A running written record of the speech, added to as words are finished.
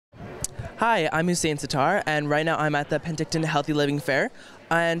Hi, I'm Hussein Sitar, and right now I'm at the Penticton Healthy Living Fair,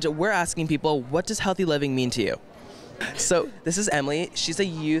 and we're asking people, what does healthy living mean to you? So this is Emily. She's a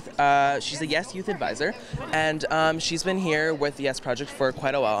Yes Youth Advisor, and she's been here with the Yes Project for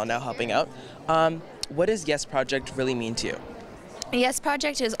quite a while now, helping out. What does Yes Project really mean to you? Yes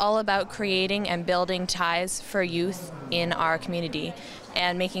Project is all about creating and building ties for youth in our community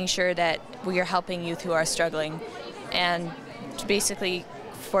and making sure that we are helping youth who are struggling and basically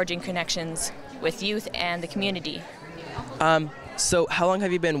forging connections with youth and the community. So how long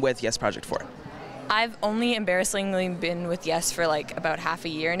have you been with Yes Project for? I've only embarrassingly been with Yes for like about half a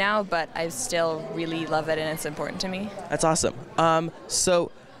year now, but I still really love it and it's important to me. That's awesome.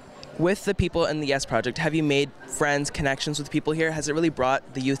 So with the people in the Yes Project, have you made friends, connections with people here? Has it really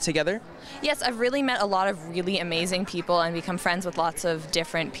brought the youth together? Yes, I've really met a lot of really amazing people and become friends with lots of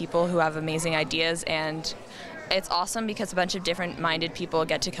different people who have amazing ideas, and it's awesome because a bunch of different minded people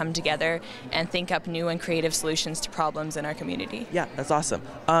get to come together and think up new and creative solutions to problems in our community. Yeah, that's awesome.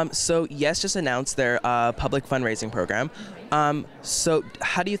 So Yes just announced their public fundraising program. So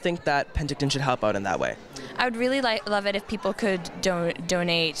how do you think that Penticton should help out in that way? I would really love it if people could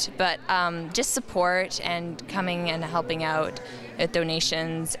donate, but just support and coming and helping out with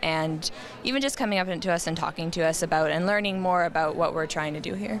donations, and even just coming up to us and talking to us about and learning more about what we're trying to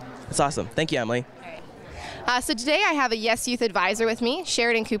do here. That's awesome. Thank you, Emily. So today I have a Yes Youth Advisor with me,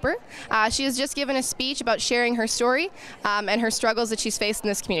 Sheridan Cooper. She has just given a speech about sharing her story and her struggles that she's faced in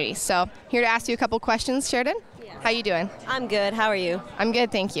this community. So here to ask you a couple questions, Sheridan. Yes. How you doing? I'm good. How are you? I'm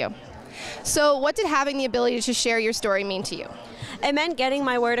good, thank you. So what did having the ability to share your story mean to you? It meant getting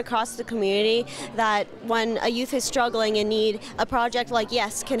my word across the community that when a youth is struggling and need a project like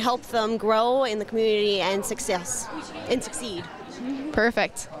Yes can help them grow in the community and succeed.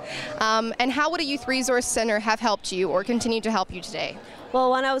 Perfect. And how would a youth resource center have helped you or continue to help you today? Well,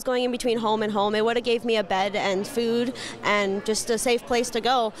 when I was going in between home and home, it would have gave me a bed and food and just a safe place to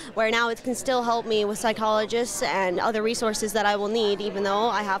go, where now it can still help me with psychologists and other resources that I will need, even though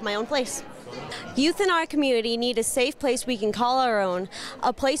I have my own place. Youth in our community need a safe place we can call our own,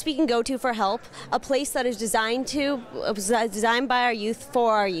 a place we can go to for help, a place that is designed by our youth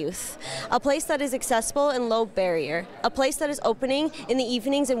for our youth, a place that is accessible and low barrier, a place that is opening in the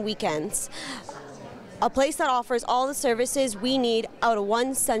evenings and weekends, a place that offers all the services we need out of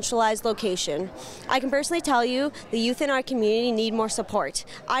one centralized location. I can personally tell you the youth in our community need more support.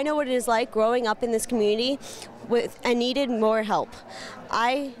 I know what it is like growing up in this community and needed more help.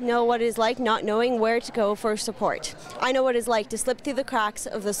 I know what it is like not knowing where to go for support. I know what it is like to slip through the cracks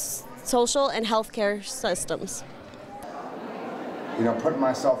of the social and healthcare systems. You know, putting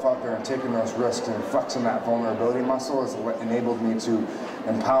myself out there and taking those risks and flexing that vulnerability muscle is what enabled me to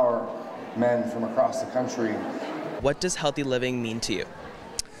empower men from across the country. What does healthy living mean to you?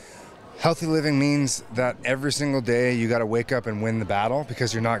 Healthy living means that every single day you got to wake up and win the battle,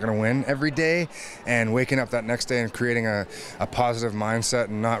 because you're not going to win every day, and waking up that next day and creating a positive mindset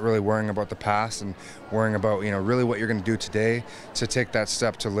and not really worrying about the past and worrying about, you know, really what you're going to do today to take that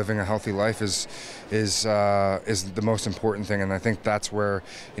step to living a healthy life is the most important thing. And I think that's where,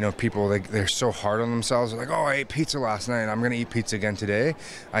 you know, people, they're so hard on themselves. They're like, oh, I ate pizza last night, I'm going to eat pizza again today.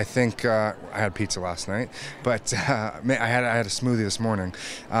 I think I had pizza last night, but I had a smoothie this morning.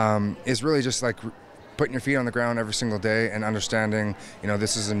 Is really just like putting your feet on the ground every single day and understanding, you know,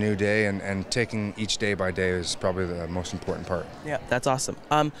 this is a new day, and taking each day by day is probably the most important part. Yeah, that's awesome.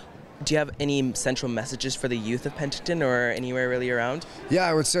 Do you have any central messages for the youth of Penticton or anywhere really around? Yeah,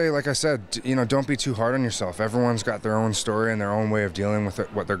 I would say, like I said, you know, don't be too hard on yourself. Everyone's got their own story and their own way of dealing with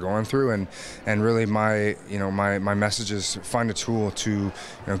what they're going through, and really my message is find a tool to, you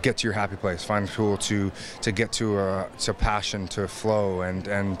know, get to your happy place. Find a tool to get to passion, to flow,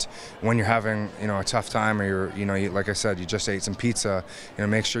 and when you're having, you know, a tough time, or like I said, you just ate some pizza, you know,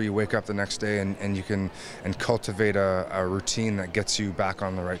 make sure you wake up the next day and you can cultivate a routine that gets you back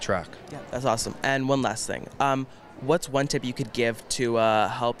on the right track. Yeah, that's awesome. And one last thing. What's one tip you could give to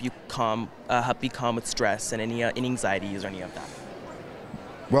help you calm with stress and any anxieties or any of that?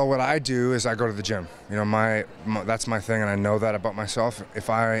 Well, what I do is I go to the gym. You know, that's my thing, and I know that about myself. If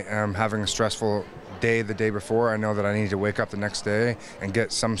I am having a stressful day the day before, I know that I need to wake up the next day and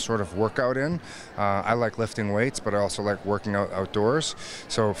get some sort of workout in. I like lifting weights, but I also like working out outdoors.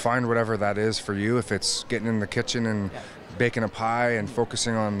 So find whatever that is for you. If it's getting in the kitchen and baking a pie and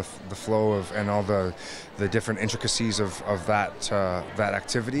focusing on the flow of and all the different intricacies of that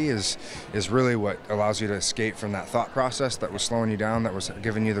activity is really what allows you to escape from that thought process that was slowing you down, that was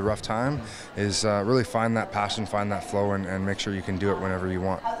giving you the rough time. Is really find that passion, find that flow, and make sure you can do it whenever you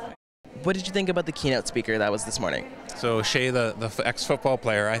want. what did you think about the keynote speaker that was this morning? So Shay, the ex-football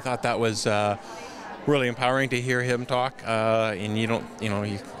player, I thought that was really empowering to hear him talk. And you don't,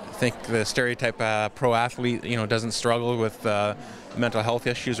 you think the stereotype pro athlete, doesn't struggle with mental health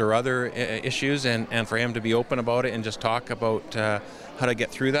issues or other issues, and for him to be open about it and just talk about how to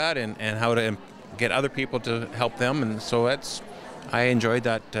get through that and how to get other people to help them. And so I enjoyed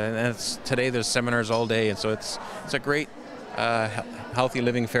that. And today there's seminars all day, and so it's a great healthy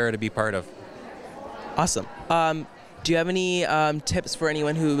living fair to be part of. Awesome. Do you have any tips for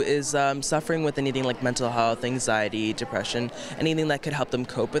anyone who is suffering with anything like mental health, anxiety, depression, anything that could help them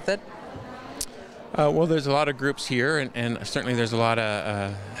cope with it? Well, there's a lot of groups here, and certainly there's a lot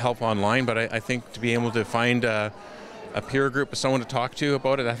of help online, but I think to be able to find a peer group of someone to talk to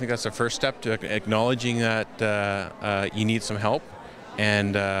about it, I think that's the first step to acknowledging that you need some help.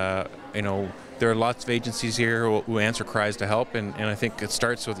 And, there are lots of agencies here who answer cries to help, and I think it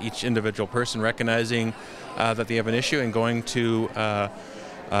starts with each individual person recognizing that they have an issue and going to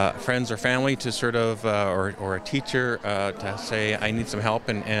friends or family to sort of, or a teacher to say, I need some help,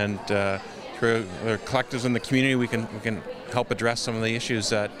 and through the collectives in the community, we can help address some of the issues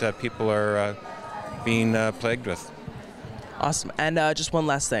that people are being plagued with. Awesome. And just one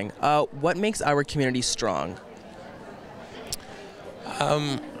last thing. What makes our community strong?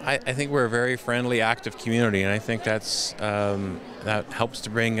 I think we're a very friendly, active community, and I think that helps to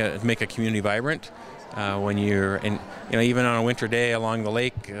make a community vibrant. When you're in, even on a winter day along the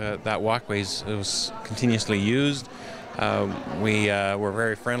lake, that walkway was continuously used. We're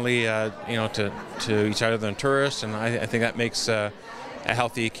very friendly, to each other than tourists, and I think that makes a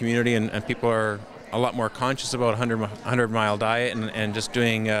healthy community, and people are a lot more conscious about 100-mile diet and just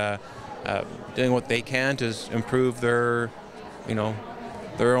doing what they can to improve their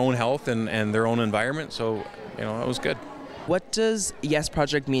own health and their own environment. So, it was good. What does Yes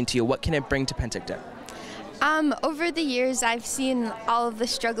Project mean to you? What can it bring to Penticton? Over the years, I've seen all of the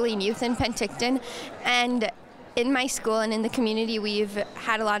struggling youth in Penticton, and in my school and in the community, we've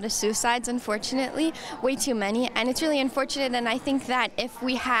had a lot of suicides, unfortunately, way too many, and it's really unfortunate. And I think that if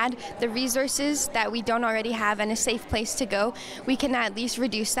we had the resources that we don't already have and a safe place to go, we can at least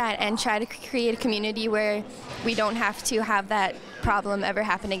reduce that and try to create a community where we don't have to have that problem ever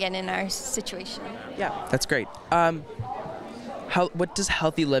happen again in our situation. Yeah, that's great. What does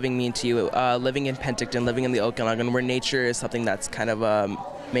healthy living mean to you? Living in Penticton, living in the Okanagan, where nature is something that's kind of a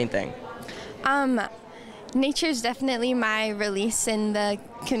main thing. Nature is definitely my release in the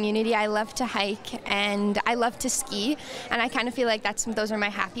community. I love to hike and I love to ski, and I kind of feel like those are my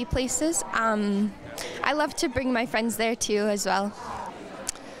happy places. I love to bring my friends there too as well.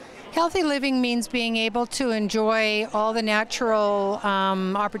 Healthy living means being able to enjoy all the natural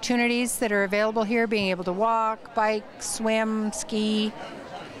opportunities that are available here, being able to walk, bike, swim, ski,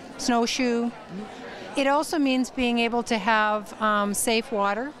 snowshoe. It also means being able to have safe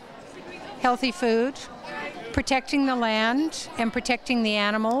water, healthy food, protecting the land, and protecting the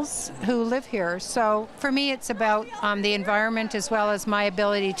animals who live here. So for me, it's about the environment as well as my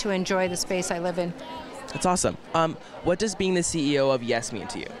ability to enjoy the space I live in. That's awesome. What does being the CEO of Yes mean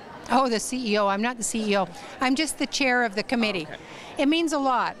to you? Oh, the CEO. I'm not the CEO. I'm just the chair of the committee. Okay. It means a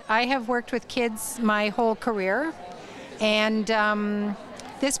lot. I have worked with kids my whole career, and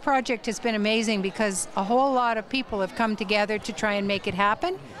this project has been amazing because a whole lot of people have come together to try and make it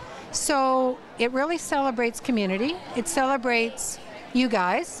happen. So it really celebrates community. It celebrates you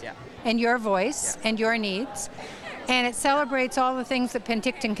guys and your voice and your needs. And it celebrates all the things that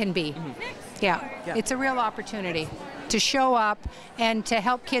Penticton can be. Yeah, it's a real opportunity to show up and to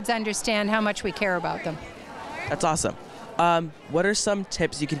help kids understand how much we care about them. That's awesome. What are some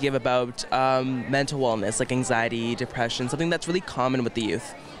tips you could give about mental wellness, like anxiety, depression, something that's really common with the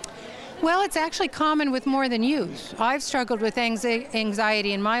youth? Well, it's actually common with more than youth. I've struggled with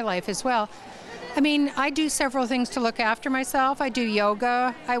anxiety in my life as well. I mean, I do several things to look after myself. I do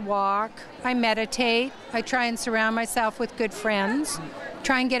yoga, I walk, I meditate, I try and surround myself with good friends,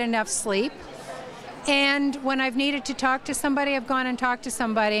 try and get enough sleep. And when I've needed to talk to somebody, I've gone and talked to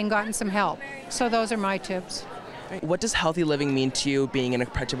somebody and gotten some help. So those are my tips. What does healthy living mean to you being in a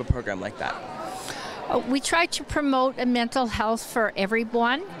type of program like that? We try to promote a mental health for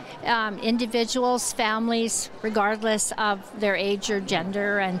everyone, individuals, families, regardless of their age or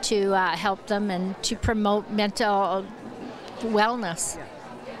gender, and to help them and to promote mental wellness.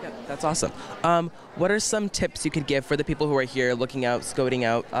 Yeah, that's awesome. What are some tips you could give for the people who are here looking out, scouting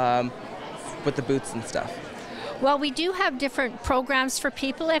out with the boots and stuff? Well, we do have different programs for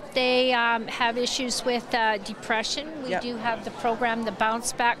people if they have issues with depression. We do have the program, the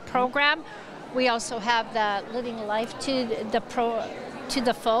Bounce Back program. We also have the Living Life to to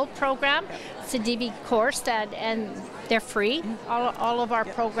the Full program. It's a DV course and they're free. All of our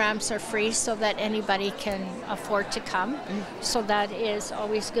programs are free so that anybody can afford to come. So that is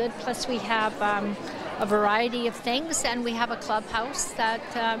always good. Plus we have a variety of things, and we have a clubhouse that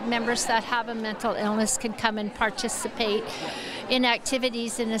members that have a mental illness can come and participate in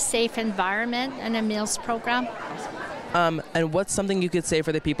activities in a safe environment, and a meals program. And what's something you could say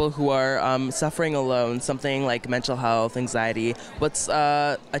for the people who are suffering alone, something like mental health, anxiety? What's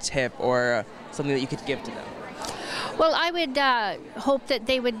a tip or something that you could give to them? Well, I would hope that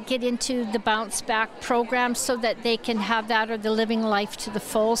they would get into the Bounce Back program so that they can have that, or the Living Life to the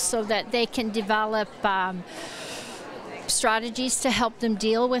Full, so that they can develop strategies to help them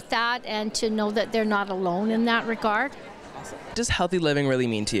deal with that and to know that they're not alone in that regard. What does healthy living really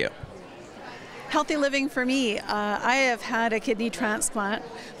mean to you? Healthy living for me, I have had a kidney transplant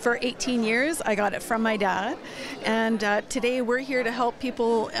for 18 years. I got it from my dad. And today we're here to help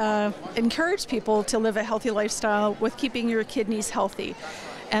people, encourage people to live a healthy lifestyle with keeping your kidneys healthy.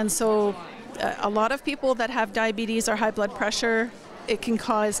 And so a lot of people that have diabetes or high blood pressure, it can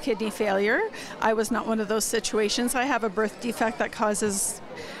cause kidney failure. I was not one of those situations. I have a birth defect that causes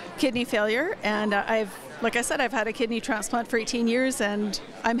kidney failure. And like I said, I've had a kidney transplant for 18 years and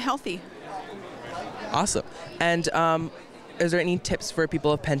I'm healthy. Awesome. And is there any tips for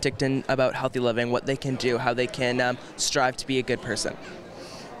people of Penticton about healthy living, what they can do, how they can strive to be a good person?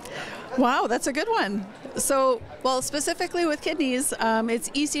 Wow, that's a good one. So, well, specifically with kidneys, it's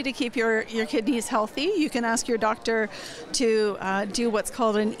easy to keep your kidneys healthy. You can ask your doctor to do what's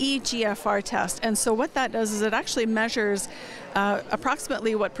called an eGFR test. And so what that does is it actually measures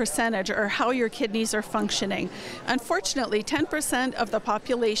approximately what percentage or how your kidneys are functioning. Unfortunately, 10% of the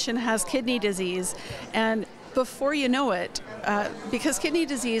population has kidney disease, and before you know it, because kidney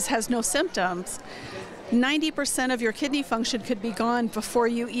disease has no symptoms, 90% of your kidney function could be gone before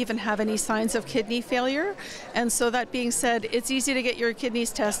you even have any signs of kidney failure. And so that being said, it's easy to get your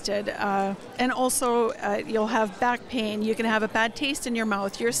kidneys tested. And also you'll have back pain. You can have a bad taste in your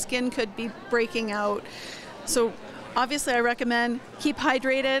mouth. Your skin could be breaking out. So obviously I recommend keep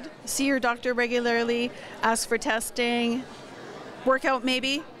hydrated, see your doctor regularly, ask for testing, work out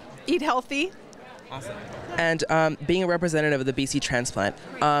maybe, eat healthy. Awesome. And being a representative of the BC transplant,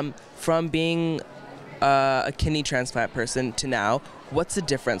 from being a kidney transplant person to now, what's the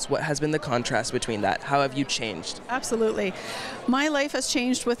difference? What has been the contrast between that? How have you changed? Absolutely. My life has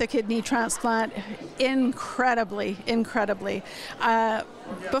changed with a kidney transplant incredibly.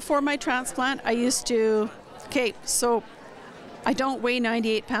 Before my transplant, I used to, so I don't weigh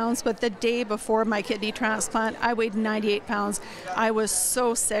 98 pounds, but the day before my kidney transplant, I weighed 98 pounds. I was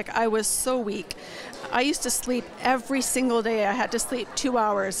so sick. I was so weak. I used to sleep every single day. I had to sleep 2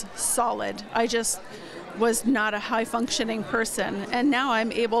 hours solid. I just was not a high-functioning person. And now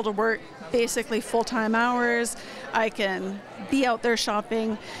I'm able to work basically full-time hours. I can be out there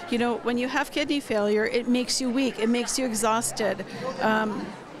shopping. You know, when you have kidney failure, it makes you weak. It makes you exhausted.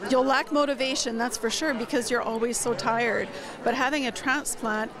 You'll lack motivation, that's for sure, because you're always so tired. But having a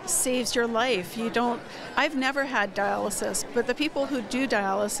transplant saves your life. I've never had dialysis, but the people who do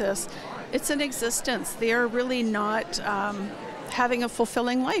dialysis, it's an existence. They are really not having a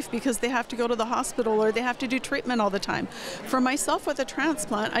fulfilling life because they have to go to the hospital or they have to do treatment all the time. For myself with a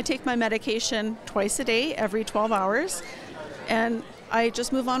transplant, I take my medication twice a day, every 12 hours, and I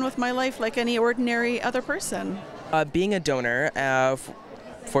just move on with my life like any ordinary other person. Being a donor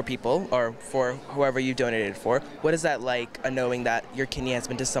for people or for whoever you donated for, what is that like, knowing that your kidney has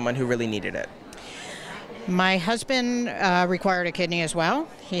been to someone who really needed it? My husband required a kidney as well.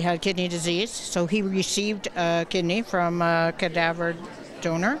 He had kidney disease, so he received a kidney from a cadaver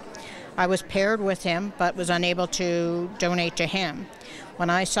donor. I was paired with him, but was unable to donate to him.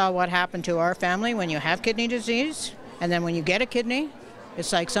 When I saw what happened to our family when you have kidney disease, and then when you get a kidney,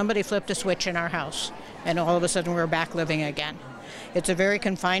 it's like somebody flipped a switch in our house, and all of a sudden we're back living again. It's a very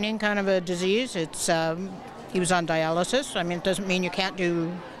confining kind of a disease. He was on dialysis. I mean, it doesn't mean you can't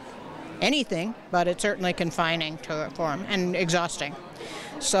do anything, but it's certainly confining for him and exhausting.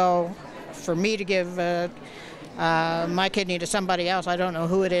 So for me to give my kidney to somebody else, I don't know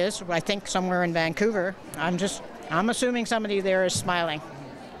who it is, I think somewhere in Vancouver, I'm assuming somebody there is smiling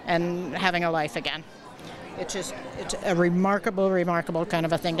and having a life again. It's a remarkable kind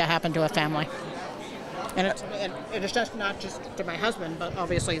of a thing to happen to a family. And it's just not just to my husband, but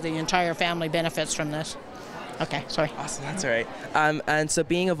obviously the entire family benefits from this. Okay, sorry. Awesome, that's all right. And so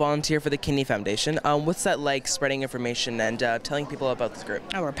being a volunteer for the Kidney Foundation, what's that like, spreading information and telling people about this group?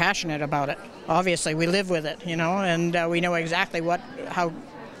 Oh, we're passionate about it. Obviously, we live with it, and we know exactly how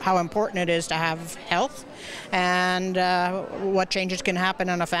how important it is to have health and what changes can happen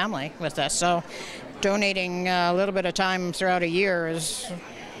in a family with this. So donating a little bit of time throughout a year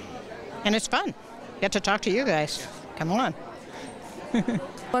and it's fun. Get to talk to you guys. Come on.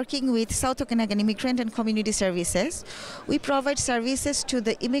 Working with South Okanagan Immigrant and Community Services, we provide services to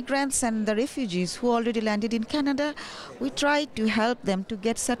the immigrants and the refugees who already landed in Canada. We try to help them to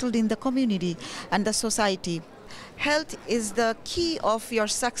get settled in the community and the society. Health is the key of your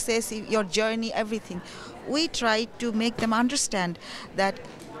success, your journey, everything. We try to make them understand that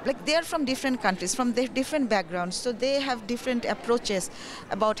they're from different countries, from their different backgrounds, so they have different approaches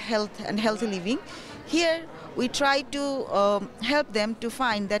about health and healthy living. Here, we try to help them to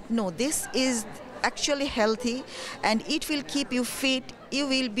find that no, this is actually healthy and it will keep you fit. You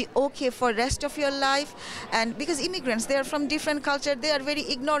will be okay for rest of your life. And because immigrants, they are from different culture, they are very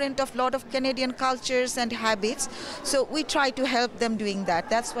ignorant of a lot of Canadian cultures and habits. So we try to help them doing that.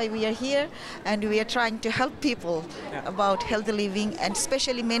 That's why we are here, and we are trying to help people about healthy living and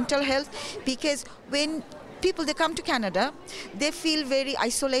especially mental health, because when people, they come to Canada, they feel very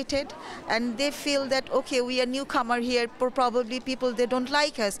isolated and they feel that, okay, we are newcomer here, probably people, they don't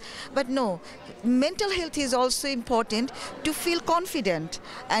like us. But no, mental health is also important to feel confident.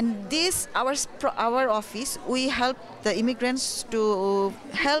 And this, our office, we help the immigrants to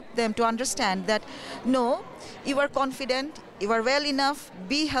help them to understand that, no, you are confident, you are well enough,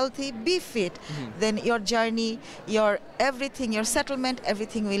 be healthy, be fit, then your journey, your everything, your settlement,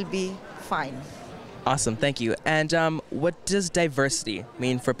 everything will be fine. Awesome, thank you. And what does diversity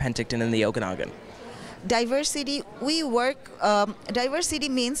mean for Penticton and the Okanagan? Diversity, diversity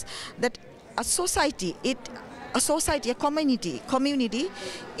means that a society, a community,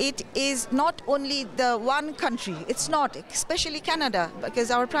 it is not only the one country. It's not, especially Canada,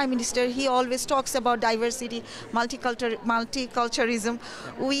 because our Prime Minister, he always talks about diversity, multiculturalism.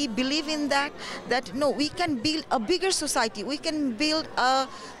 We believe in that no, we can build a bigger society, we can build a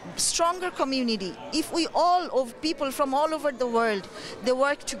stronger community if we all of people from all over the world, they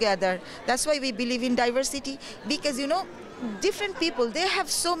work together. That's why we believe in diversity, because different people, they have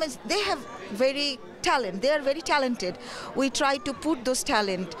so much, they have very talent, they are very talented. We try to put those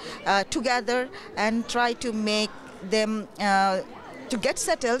talent together and try to make them to get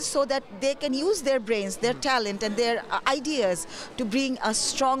settled so that they can use their brains, their talent and their ideas to bring a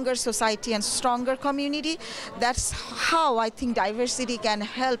stronger society and stronger community. That's how I think diversity can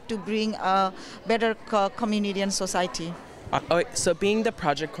help to bring a better community and society. So being the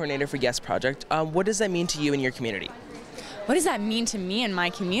project coordinator for Yes Project, what does that mean to you and your community? What does that mean to me and my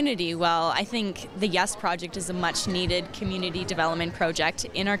community? Well, I think the Yes Project is a much needed community development project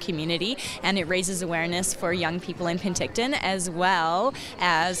in our community, and it raises awareness for young people in Penticton, as well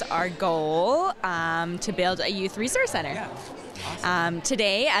as our goal to build a youth resource center. Yeah. Awesome.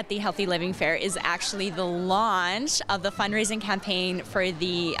 Today at the Healthy Living Fair is actually the launch of the fundraising campaign for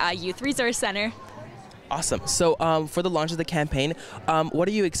the Youth Resource Center. Awesome. So for the launch of the campaign, what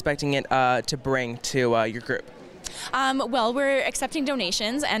are you expecting it to bring to your group? Well, we're accepting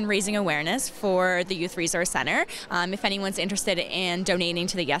donations and raising awareness for the Youth Resource Center. If anyone's interested in donating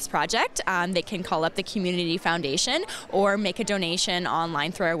to the Yes Project, they can call up the Community Foundation or make a donation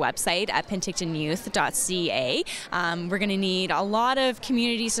online through our website at pentictonyouth.ca. We're going to need a lot of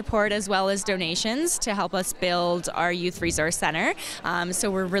community support as well as donations to help us build our Youth Resource Center.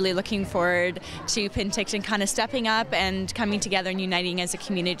 So we're really looking forward to Penticton kind of stepping up and coming together and uniting as a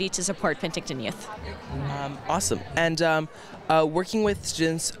community to support Penticton youth. Awesome. And working with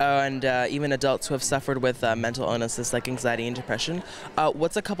students and even adults who have suffered with mental illnesses like anxiety and depression,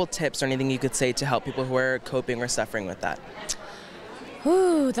 what's a couple tips or anything you could say to help people who are coping or suffering with that?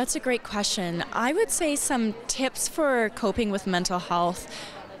 Ooh, that's a great question. I would say some tips for coping with mental health.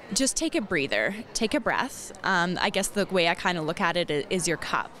 Just take a breather, take a breath. I guess the way I kind of look at it is your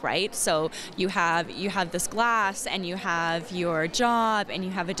cup, right? So you have this glass and you have your job and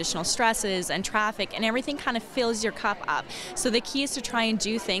you have additional stresses and traffic and everything kind of fills your cup up. So the key is to try and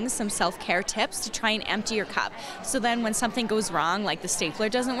do things, some self-care tips to try and empty your cup. So then when something goes wrong, like the stapler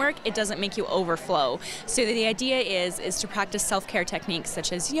doesn't work, it doesn't make you overflow. So the idea is to practice self-care techniques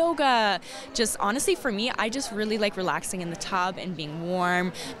such as yoga. Just honestly for me, I just really like relaxing in the tub and being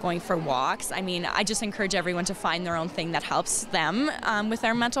warm, going for walks. I mean, I just encourage everyone to find their own thing that helps them with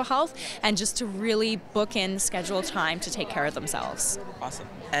their mental health and just to really book in, schedule time to take care of themselves. Awesome.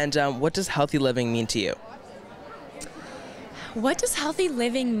 And what does healthy living mean to you? What does healthy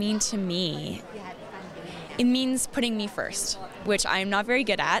living mean to me? It means putting me first, which I'm not very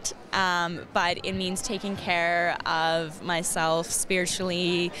good at, but it means taking care of myself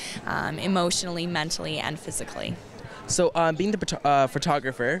spiritually, emotionally, mentally, and physically. So being the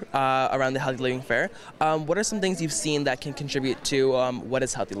photographer around the Healthy Living Fair, what are some things you've seen that can contribute to what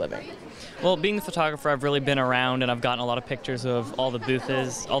is healthy living? Well, being the photographer, I've really been around and I've gotten a lot of pictures of all the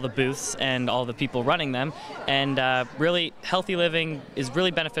booths and all the people running them. And really, healthy living is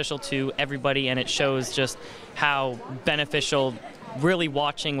really beneficial to everybody, and it shows just how beneficial really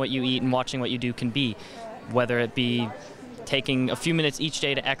watching what you eat and watching what you do can be, whether it be taking a few minutes each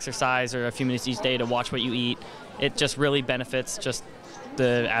day to exercise or a few minutes each day to watch what you eat. It just really benefits just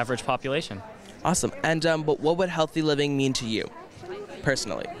the average population. Awesome. And but what would healthy living mean to you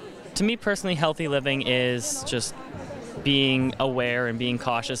personally? To me personally, healthy living is just being aware and being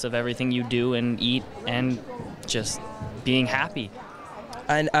cautious of everything you do and eat and just being happy.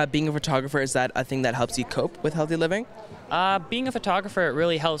 And being a photographer, is that a thing that helps you cope with healthy living? Being a photographer, it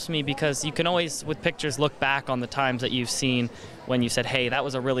really helps me because you can always, with pictures, look back on the times that you've seen when you said, hey, that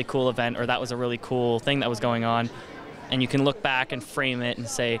was a really cool event or that was a really cool thing that was going on. And you can look back and frame it and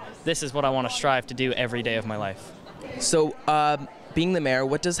say, this is what I want to strive to do every day of my life. So being the mayor,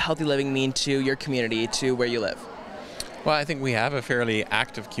 what does healthy living mean to your community, to where you live? Well, I think we have a fairly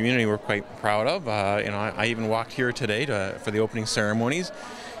active community we're quite proud of. I even walked here today for the opening ceremonies.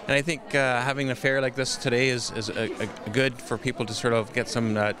 And I think having a fair like this today is good for people to sort of get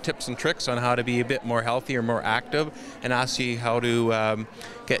some tips and tricks on how to be a bit more healthy or more active, and ask you how to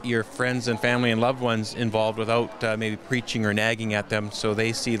get your friends and family and loved ones involved without maybe preaching or nagging at them, so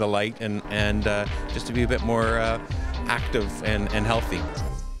they see the light and just to be a bit more active and healthy.